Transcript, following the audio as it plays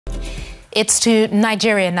It's to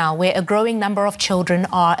Nigeria now, where a growing number of children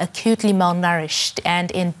are acutely malnourished and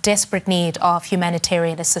in desperate need of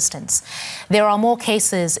humanitarian assistance. There are more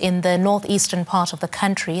cases in the northeastern part of the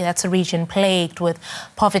country. That's a region plagued with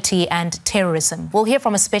poverty and terrorism. We'll hear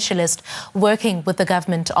from a specialist working with the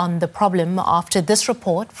government on the problem after this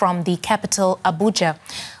report from the capital, Abuja,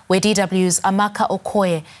 where DW's Amaka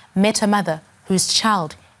Okoye met a mother whose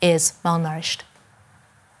child is malnourished.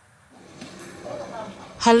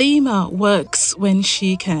 Halima works when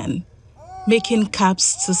she can, making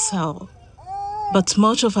caps to sell. But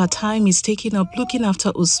much of her time is taken up looking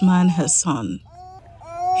after Usman, her son.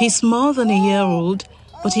 He's more than a year old,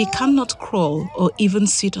 but he cannot crawl or even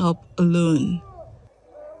sit up alone.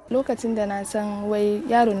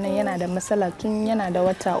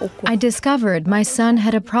 I discovered my son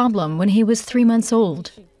had a problem when he was 3 months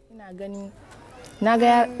old.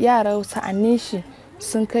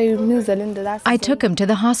 I took him to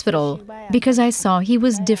the hospital because I saw he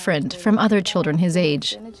was different from other children his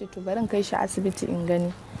age.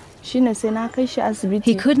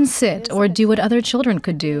 He couldn't sit or do what other children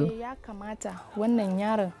could do.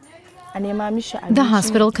 The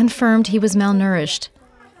hospital confirmed he was malnourished.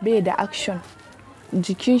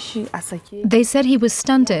 They said he was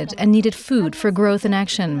stunted and needed food for growth and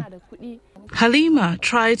action. Halima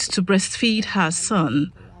tried to breastfeed her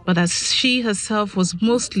son, but as she herself was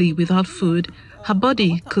mostly without food, her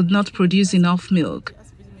body could not produce enough milk,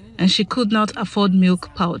 and she could not afford milk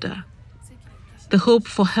powder. The hope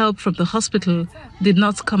for help from the hospital did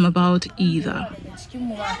not come about either.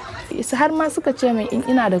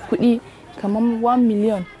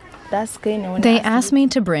 They asked me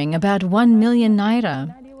to bring about 1 million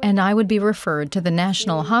naira, and I would be referred to the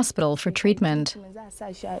National Hospital for treatment.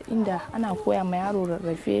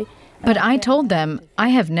 But I told them I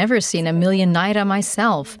have never seen 1 million naira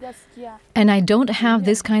myself, and I don't have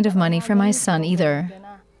this kind of money for my son either.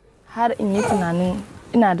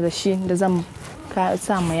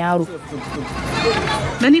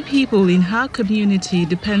 Many people in her community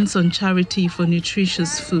depend on charity for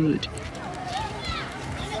nutritious food.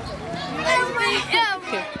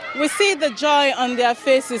 We see the joy on their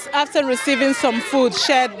faces after receiving some food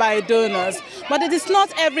shared by donors. But it is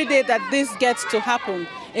not every day that this gets to happen.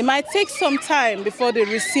 It might take some time before they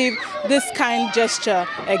receive this kind gesture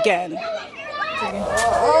again.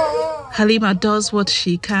 Halima does what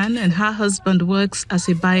she can, and her husband works as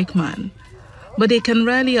a bikeman. But they can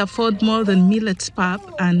rarely afford more than millet pap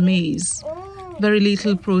and maize, very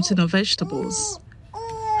little protein or vegetables.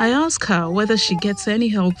 I ask her whether she gets any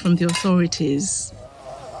help from the authorities.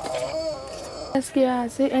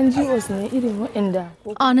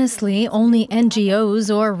 Honestly, only NGOs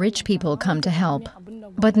or rich people come to help,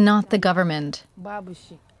 but not the government.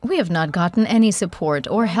 We have not gotten any support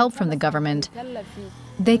or help from the government.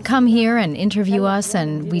 They come here and interview us,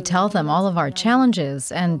 and we tell them all of our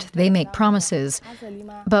challenges, and they make promises.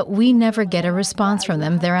 But we never get a response from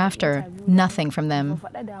them thereafter. Nothing from them.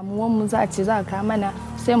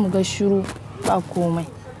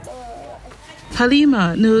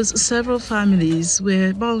 Halima knows several families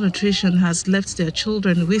where malnutrition has left their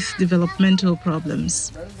children with developmental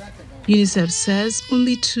problems. UNICEF says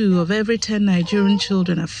only 2 of every 10 Nigerian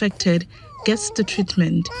children affected gets the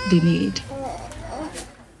treatment they need.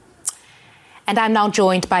 And I'm now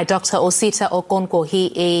joined by Dr. Osita Okonkwo.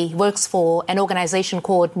 He works for an organization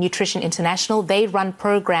called Nutrition International. They run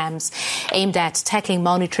programs aimed at tackling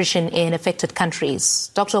malnutrition in affected countries.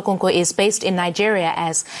 Dr. Okonkwo is based in Nigeria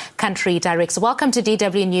as country director. Welcome to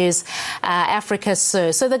DW News Africa,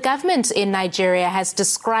 sir. So the government in Nigeria has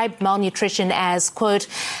described malnutrition as, quote,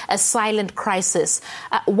 a silent crisis.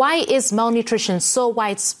 Why is malnutrition so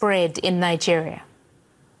widespread in Nigeria?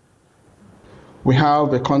 We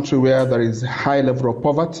have a country where there is a high level of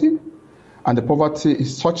poverty, and the poverty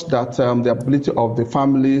is such that the ability of the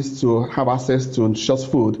families to have access to nutritious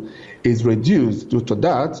food is reduced due to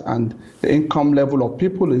that, and the income level of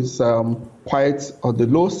people is quite on the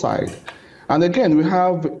low side. And again, we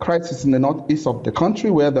have a crisis in the northeast of the country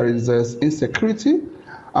where there is insecurity,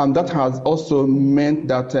 and that has also meant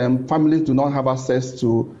that families do not have access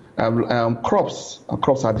to crops.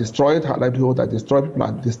 Crops are destroyed, livelihoods are destroyed, people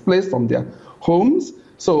are displaced from their homes.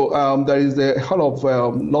 So there is a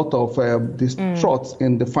lot of distrust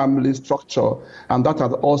in the family structure, and that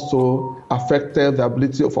has also affected the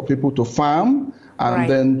ability for people to farm and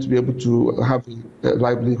then to be able to have a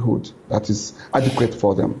livelihood that is adequate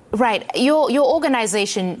for them. Right. Your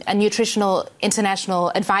organization, Nutritional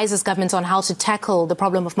International, advises governments on how to tackle the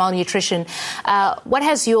problem of malnutrition. What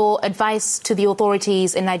has your advice to the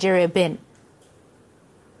authorities in Nigeria been?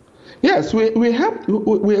 Yes, we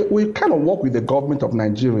kind of work with the government of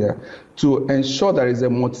Nigeria to ensure there is a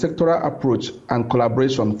multi-sectoral approach and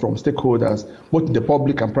collaboration from stakeholders, both in the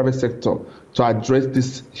public and private sector, to address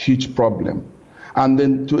this huge problem. And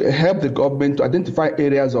then to help the government to identify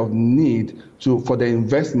areas of need for the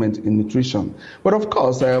investment in nutrition. But of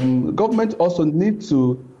course, government also needs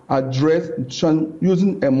to address nutrition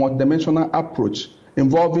using a multidimensional approach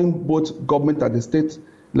involving both government at the state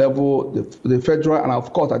level, the federal, and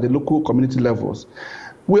of course at the local community levels.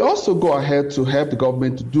 We also go ahead to help the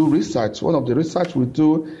government to do research. One of the research we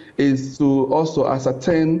do is to also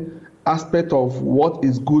ascertain aspect of what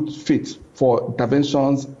is good fit for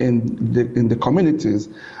interventions in the communities.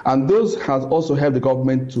 And those has also helped the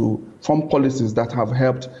government to form policies that have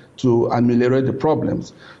helped to ameliorate the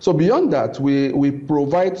problems. So beyond that, we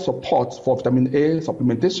provide support for vitamin A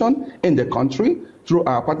supplementation in the country through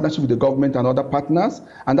our partnership with the government and other partners.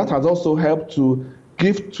 And that has also helped to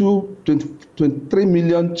give 23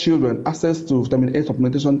 million children access to vitamin A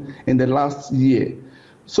supplementation in the last year.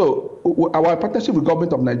 So our partnership with the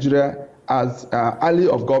government of Nigeria as ally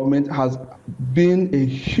of government has been a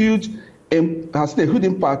huge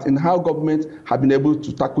impact in how government have been able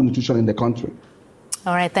to tackle nutrition in the country.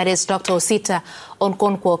 All right, that is Dr. Osita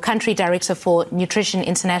Onkonkwo, Country Director for Nutrition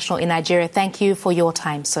International in Nigeria. Thank you for your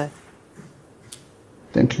time, sir.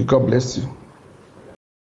 Thank you. God bless you.